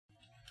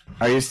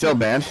Are you still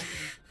banned?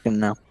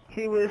 No.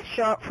 He was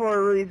shot for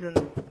a reason.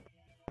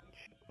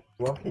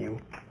 Love you.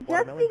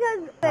 Just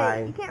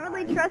because you can't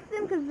really trust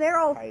them because they're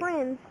all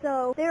friends,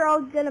 so they're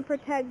all gonna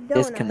protect Donut.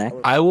 Disconnect.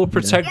 I will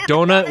protect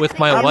Donut with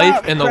my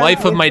life and the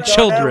life of my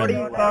children.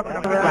 Hi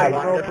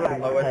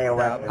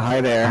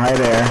there, hi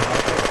there.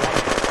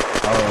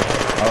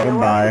 Oh,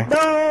 bye.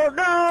 No,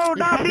 no,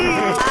 not me! Oh,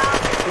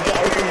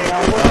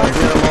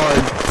 dear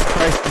Lord.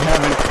 Christ in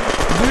heaven.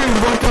 Dude,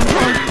 what the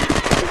fuck?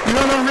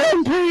 You're on a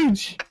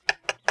rampage!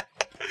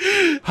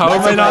 How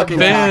am I not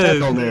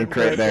banned?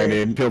 Right there,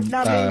 dude. Kill,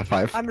 Not me.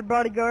 5. I'm your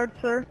bodyguard,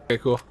 sir. Okay,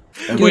 cool.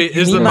 Wait,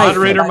 is the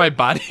moderator my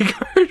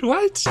bodyguard?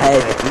 What?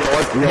 Hey,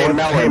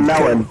 Hey,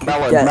 Melon.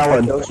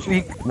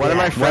 One of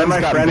my friends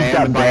got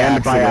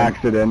banned by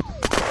accident.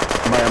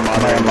 By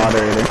a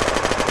moderator.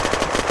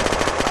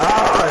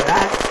 Oh,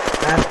 that's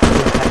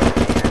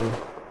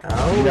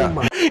Yeah.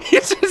 my.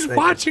 He's just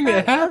watching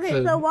it happen.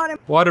 Okay, so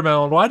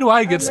Watermelon, why do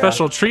I get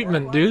special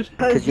treatment, dude?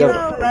 because you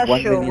have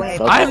 1 million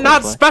subs. I'm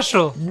not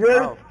special!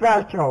 You're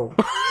special.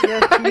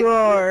 Yes, you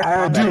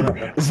are.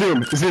 Dude,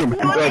 Zoom.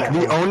 Like,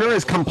 the owner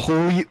is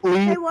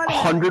completely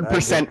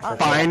 100%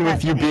 fine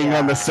with you being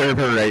on the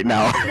server right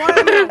now.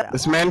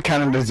 This man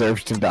kind of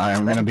deserves to die,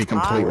 I'm gonna be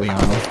completely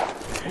honest.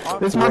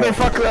 This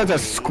motherfucker has a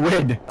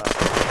squid.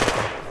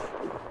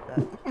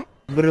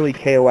 Literally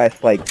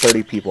KOS like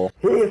 30 people.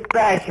 He's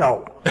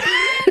special.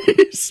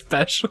 He's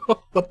special?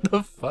 What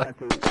the fuck?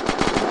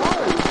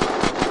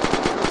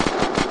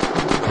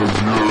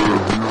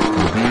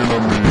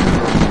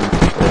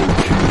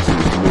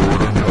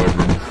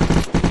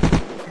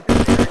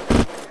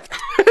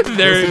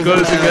 There it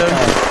goes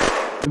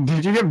again.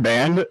 Did you get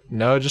banned?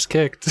 No, just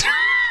kicked.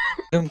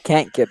 Zoom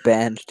can't get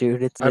banned,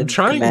 dude. It's I'm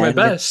trying my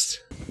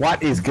best.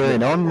 What is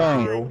going on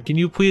now? Can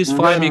you please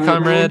fly me,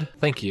 comrade?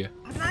 Thank you.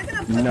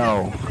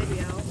 No.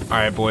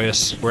 Alright,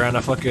 boys. We're on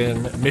a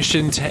fucking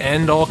mission to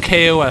end all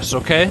KOS,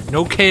 okay?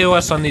 No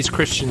KOS on these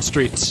Christian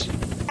streets.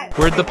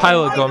 Where'd the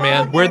pilot go,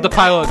 man? Where'd the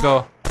pilot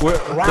go? Where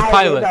the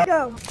pilot?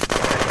 go.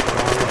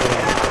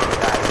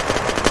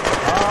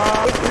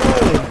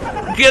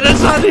 Get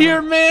us out of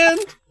here, man!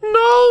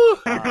 No!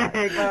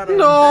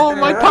 No,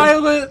 my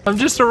pilot! I'm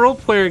just a role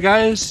player,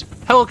 guys.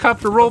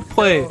 Helicopter role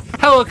play.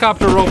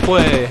 Helicopter role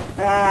play.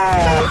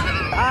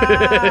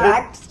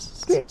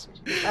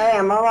 Hey,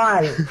 I'm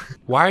alive.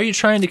 Why are you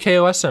trying to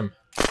KOS him?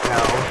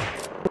 No.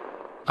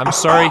 I'm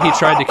sorry he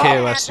tried to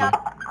KOS you.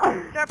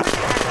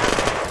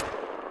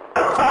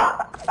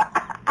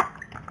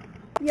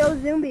 Yo,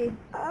 Zumbi.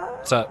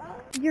 What's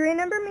up? Do you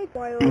remember me?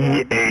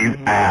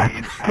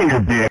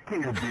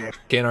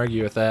 Can't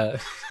argue with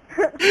that.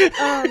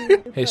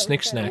 Hey,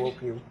 Snick Snack.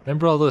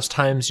 Remember all those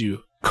times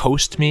you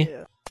coast me?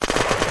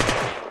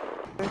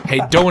 Hey,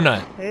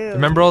 Donut.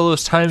 Remember all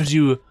those times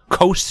you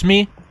coast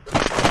me?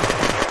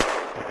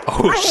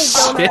 Oh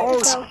shit!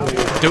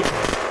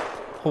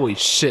 Holy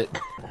shit!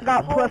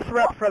 Got plus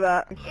rep for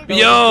that.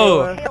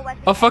 Yo,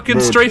 a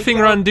fucking strafing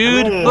run,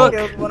 dude! Look,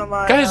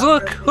 guys,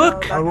 look! Oh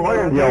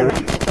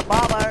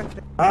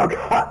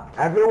god,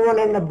 everyone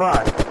in the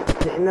bus.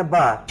 Get in the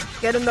bus.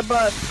 Get in the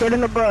bus. Get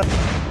in the bus.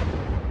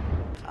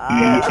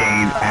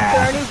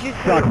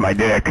 Suck my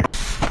dick.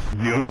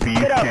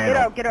 Get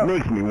out, get out.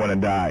 Makes me wanna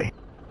die.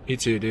 Me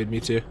too, dude.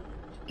 Me too.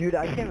 Dude,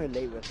 I can't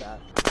relate with that.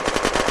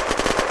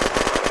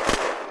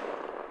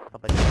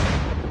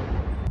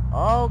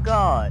 Oh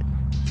god.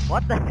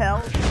 What the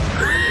hell?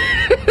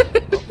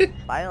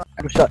 I'm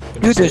shot.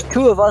 Dude, there's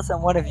 2 of us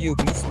and 1 of you.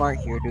 Be smart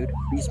here, dude.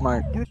 Be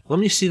smart. Let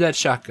me see that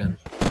shotgun.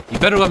 You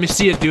better let me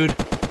see it, dude.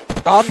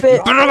 Stop it!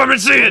 You better let me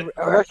see it!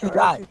 Or else you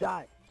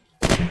die.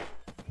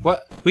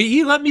 What? Will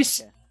you let me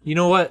You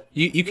know what?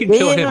 You can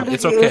kill him.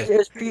 It's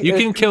okay. You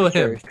can kill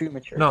him.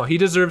 No, he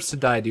deserves to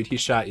die, dude. He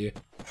shot you.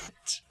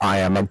 I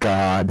am a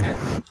god.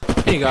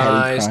 Hey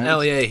guys,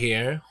 LEA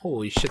here.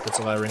 Holy shit, that's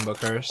a lot of rainbow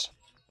cars.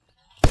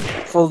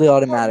 Fully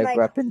automatic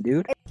weapon,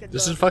 dude.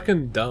 This is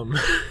fucking dumb.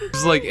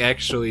 This is like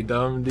actually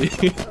dumb, dude.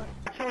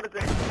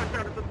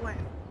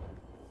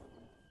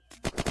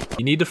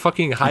 You need to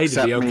fucking hide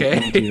to be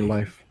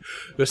okay?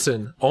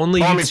 Listen,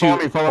 only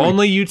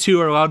you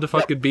two are allowed to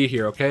fucking be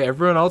here, okay?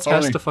 Everyone else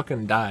has to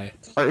fucking die.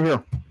 Right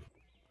here.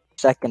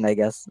 Second, I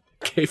guess.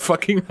 Okay,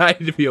 fucking hide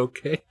to be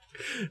okay.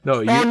 No,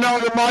 you. Oh no,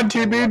 the mod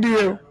team in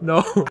you.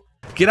 No.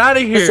 Get out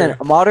of here! Listen,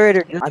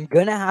 moderator, I'm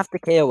gonna have to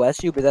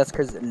KOS you, but that's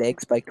because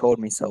Leg Spike told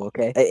me so,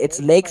 okay? It's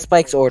Leg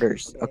Spike's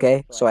orders,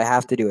 okay? So I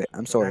have to do it.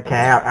 I'm sorry. Okay,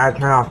 I'll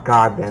turn off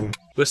God then.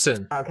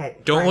 Listen, Okay.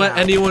 don't let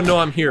anyone know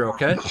I'm here,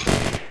 okay?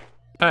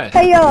 Hi.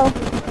 Hey, yo,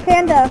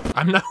 Panda.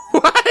 I'm not.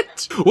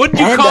 What? What'd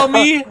you call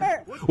me?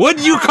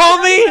 What'd you call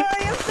me?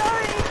 I'm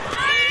sorry.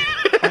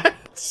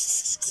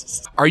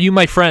 Are you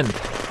my friend?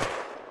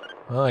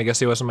 Well, I guess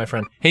he wasn't my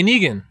friend. Hey,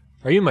 Negan,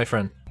 are you my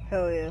friend?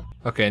 Hell yeah.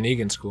 Okay,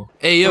 Negan's cool.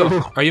 Hey, yo,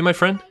 are you my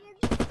friend?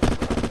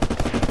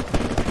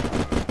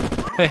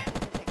 Hey.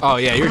 Oh,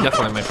 yeah, you're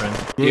definitely my friend.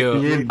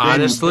 You,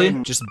 honestly,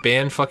 just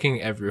ban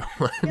fucking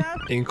everyone,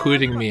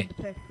 including me.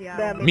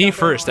 Me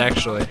first,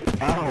 actually.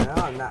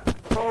 Oh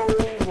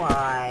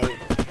my.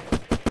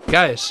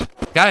 Guys,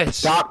 Guys.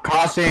 Stop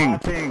costing.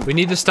 We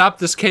need to stop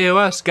this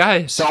KOS,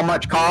 guys. So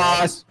much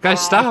cost. Guys,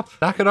 stop.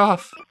 Knock it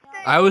off.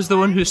 I was the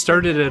one who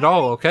started it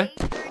all, okay?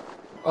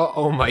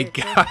 Oh my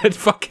god,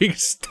 fucking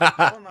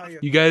stop.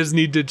 You guys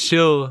need to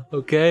chill,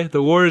 okay?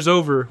 The war is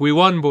over. We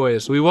won,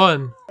 boys. We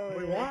won.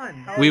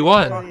 We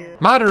won.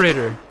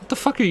 Moderator, what the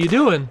fuck are you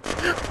doing?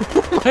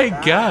 Oh my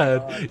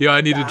god. Yo,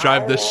 I need to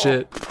drive this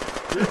shit.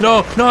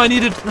 No, I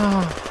need to...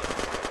 No.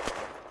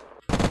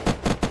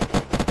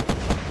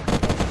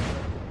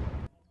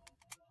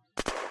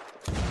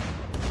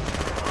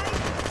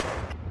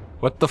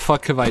 What the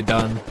fuck have I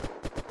done?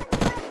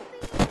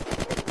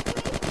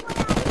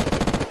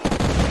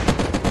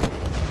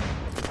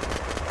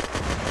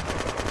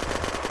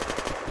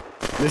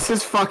 This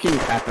is fucking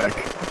epic.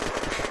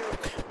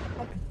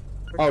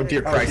 Oh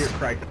dear Christ.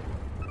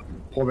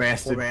 Poor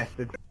bastard.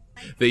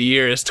 The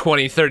year is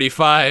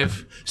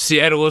 2035.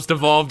 Seattle is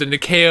devolved into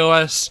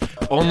KOS.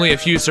 Only a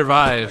few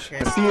survive.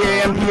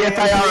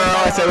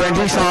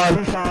 CAMPFIROSONG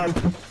song.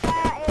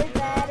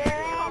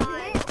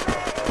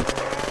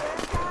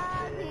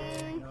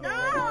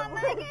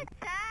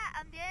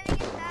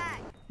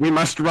 We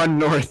must run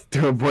north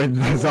to avoid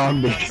the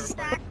zombies.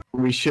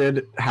 We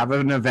should have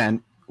an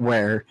event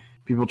where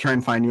people try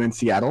and find you in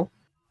Seattle,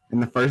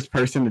 and the first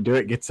person to do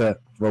it gets a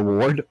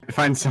reward.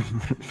 Find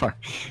some.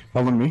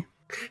 Follow me.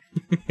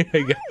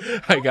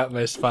 I got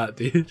my spot,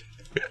 dude.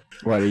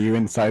 What, are you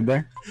inside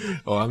there?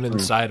 Oh, I'm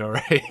inside,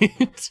 alright.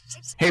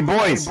 Hey,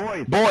 boys!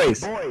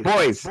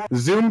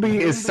 Zombie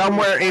is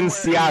somewhere in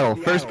Seattle.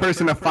 First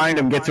person to find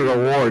him gets a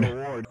reward.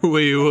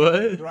 Wait,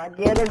 what? Do I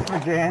get it for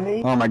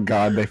Jenny? Oh my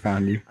god, they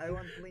found you.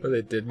 Oh,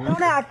 they didn't. No,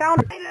 I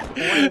found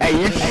it. Hey,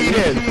 you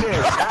cheated!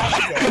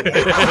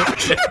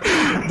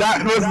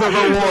 That was the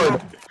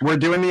reward. We're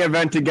doing the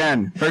event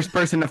again. First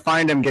person to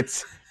find him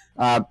gets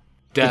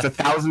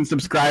 1,000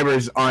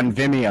 subscribers on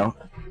Vimeo.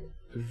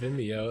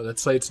 Vimeo? That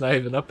site's not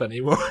even up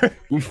anymore.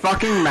 You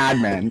fucking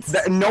madman.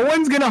 No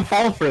one's gonna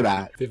fall for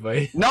that. They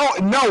might. No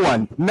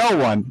one.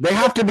 They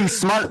have to be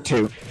smart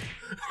too.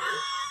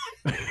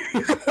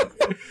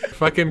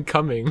 Fucking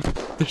coming.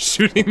 They're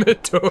shooting the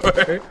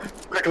door.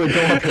 Quickly,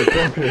 go up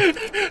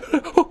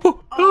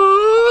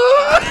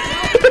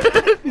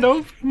here.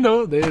 Nope,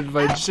 no, they didn't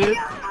find shit.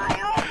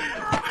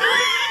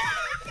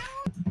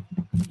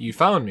 You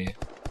found me.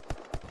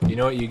 You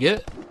know what you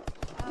get?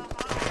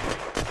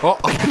 Oh,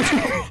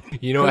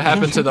 you know what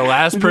happened to the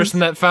last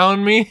person that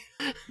found me?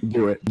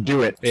 Do it.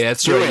 Yeah,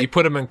 that's right. You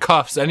put them in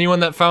cuffs.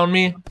 Anyone that found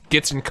me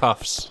gets in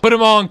cuffs. Put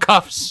them all in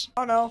cuffs.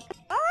 Oh no.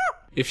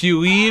 If you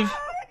leave,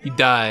 you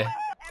die.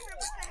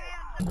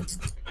 I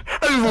just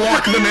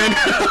lock them in.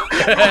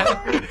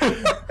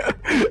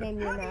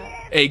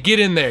 Hey, get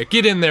in there.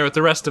 Get in there with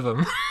the rest of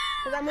them.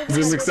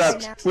 Zoom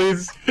accept,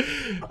 please.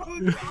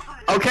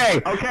 Okay,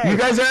 you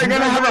guys are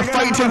gonna have a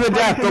fight to the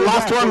death. The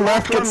last one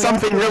left gets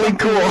something really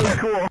cool.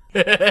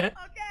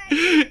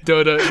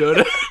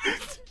 Donut.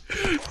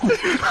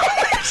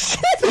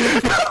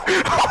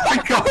 Oh my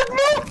god,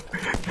 no!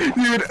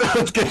 Dude,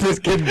 let's get this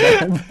kid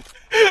banned.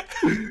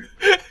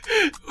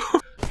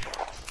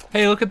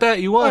 Hey, look at that,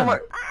 you won. Oh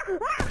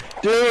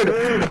dude,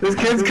 this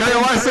kid's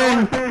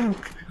KOSing.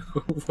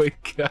 Oh my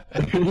god.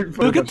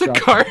 Look at the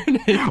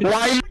carnage.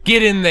 Why?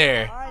 Get in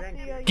there.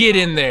 Get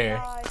in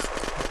there.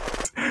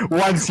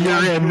 Once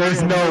you're in,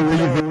 there's no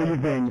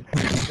leaving.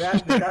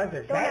 That's because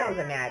the shadows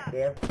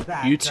inactive.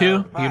 You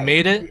two, you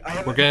made it.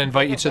 We're gonna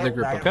invite you to the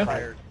group,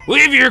 okay?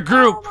 Leave your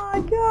group! Oh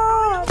my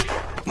god!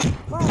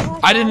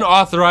 I didn't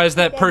authorize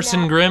that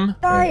person, Grim.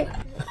 Sorry.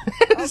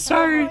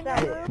 Sorry.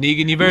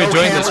 Negan, you better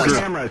join this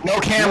group. No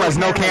cameras.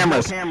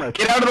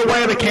 Get out of the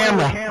way of the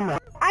camera.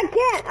 I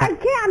can't. I'm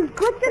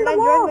glitching the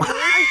wall.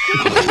 I'm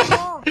glitching the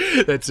wall.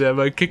 That's it, I'm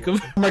gonna kick him.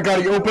 Oh my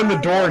god, he opened the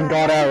door and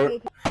got out.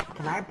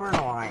 Can I burn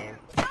a lion?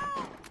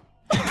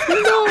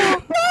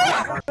 No!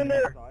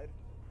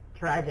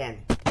 Try again.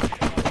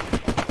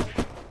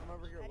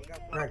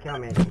 Try kill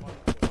me.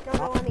 Don't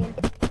go on in.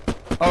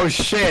 Oh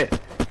shit.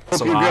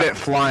 Hope you're good at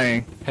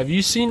flying. Have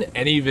you seen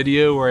any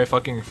video where I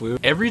fucking flew?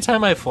 Every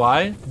time I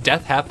fly,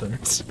 death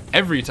happens.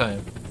 Every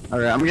time.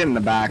 Alright, I'm getting in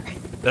the back.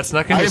 That's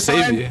not gonna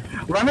save you.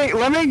 Let me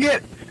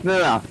get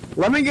no.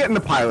 Let me get in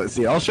the pilot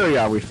seat. I'll show you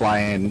how we fly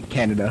in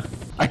Canada.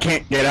 I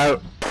can't get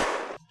out.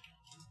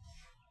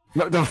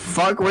 What the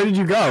fuck? Where did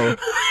you go?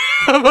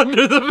 I'm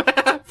under the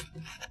map.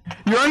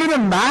 You're under the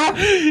map?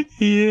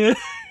 Yeah.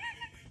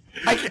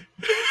 I can't.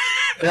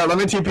 Yeah, let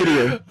me TP to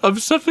you. I'm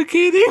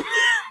suffocating.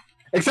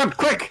 Except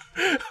quick.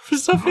 I'm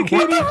suffocating.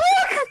 What the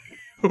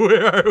fuck?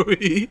 Where are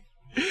we?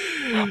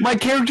 My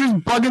character's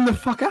bugging the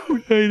fuck out.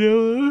 I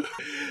know.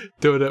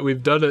 Donut,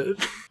 we've done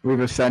it.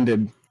 We've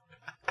ascended.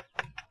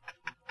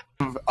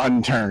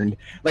 Unturned.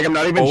 Like, I'm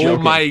not even joking. Oh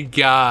my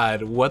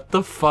god, what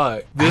the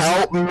fuck?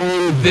 Help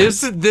me.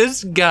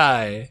 This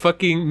guy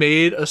fucking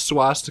made a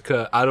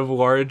swastika out of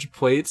large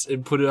plates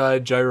and put it on a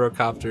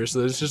gyrocopter, so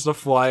there's just a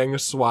flying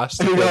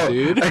swastika,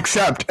 dude.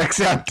 Accept,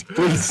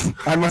 please.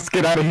 I must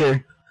get out of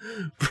here.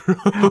 Bro.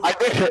 I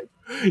did it.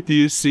 Do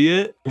you see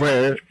it?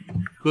 Where?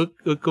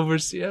 Look over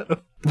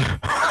Seattle.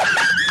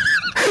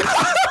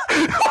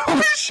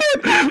 Oh shit!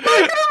 Look at him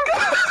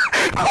go!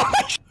 Oh,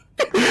 shit.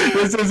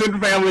 This isn't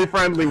family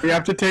friendly. We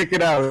have to take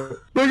it out.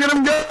 Look at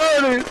him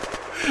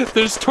go!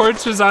 There's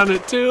torches on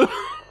it too.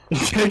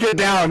 Take it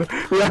down.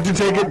 We have to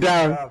take it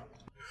down.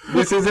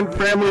 This isn't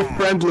family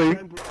friendly.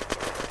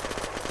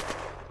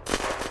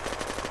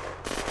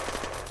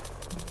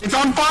 It's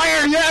on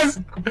fire, yes!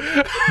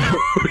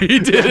 We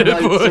did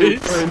it, boys.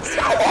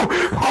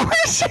 Oh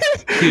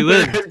shit! He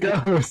lived. There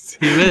it goes.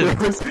 He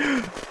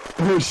lived.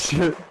 Oh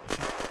shit.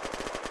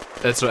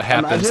 That's what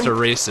happens Imagine- to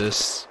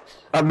racists.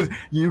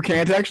 You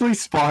can't actually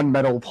spawn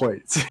metal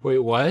plates. Wait,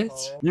 what?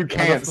 You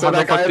can't. How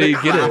the fuck do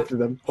you get it?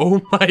 them.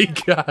 Oh my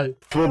god.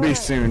 Will be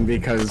soon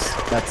because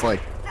that's like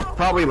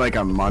probably like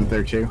a month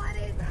or two.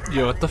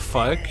 Yo, what the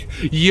fuck?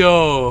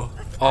 Yo.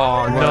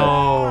 Oh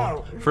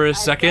no. For a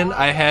second,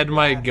 I had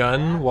my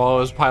gun while I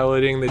was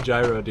piloting the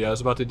gyro, dude. I was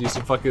about to do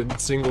some fucking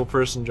single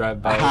person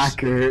drive-bys.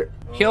 Hacker.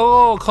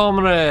 Hello,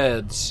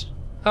 comrades.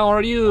 How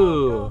are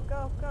you?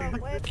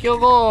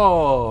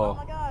 Hello.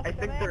 I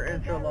think they're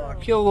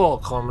interlocked. Hello,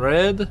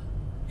 comrade.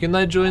 Can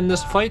I join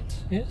this fight?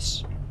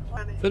 Yes.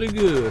 Very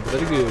good,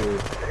 very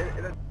good.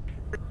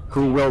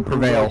 Who will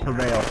prevail?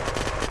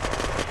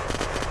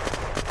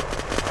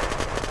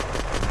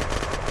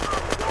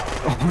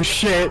 Oh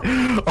shit!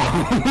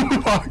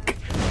 Oh fuck!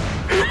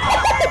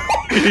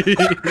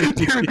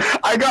 Dude,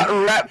 I got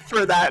rep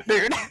for that,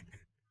 dude.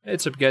 Hey,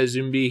 what's up guys,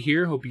 Zombie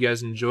here. Hope you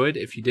guys enjoyed.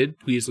 If you did,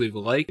 please leave a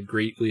like. I'd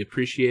greatly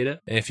appreciate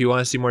it. And if you want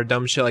to see more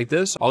dumb shit like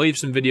this, I'll leave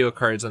some video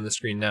cards on the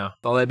screen now.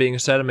 With all that being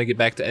said, I'm gonna get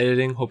back to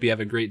editing. Hope you have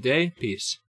a great day. Peace.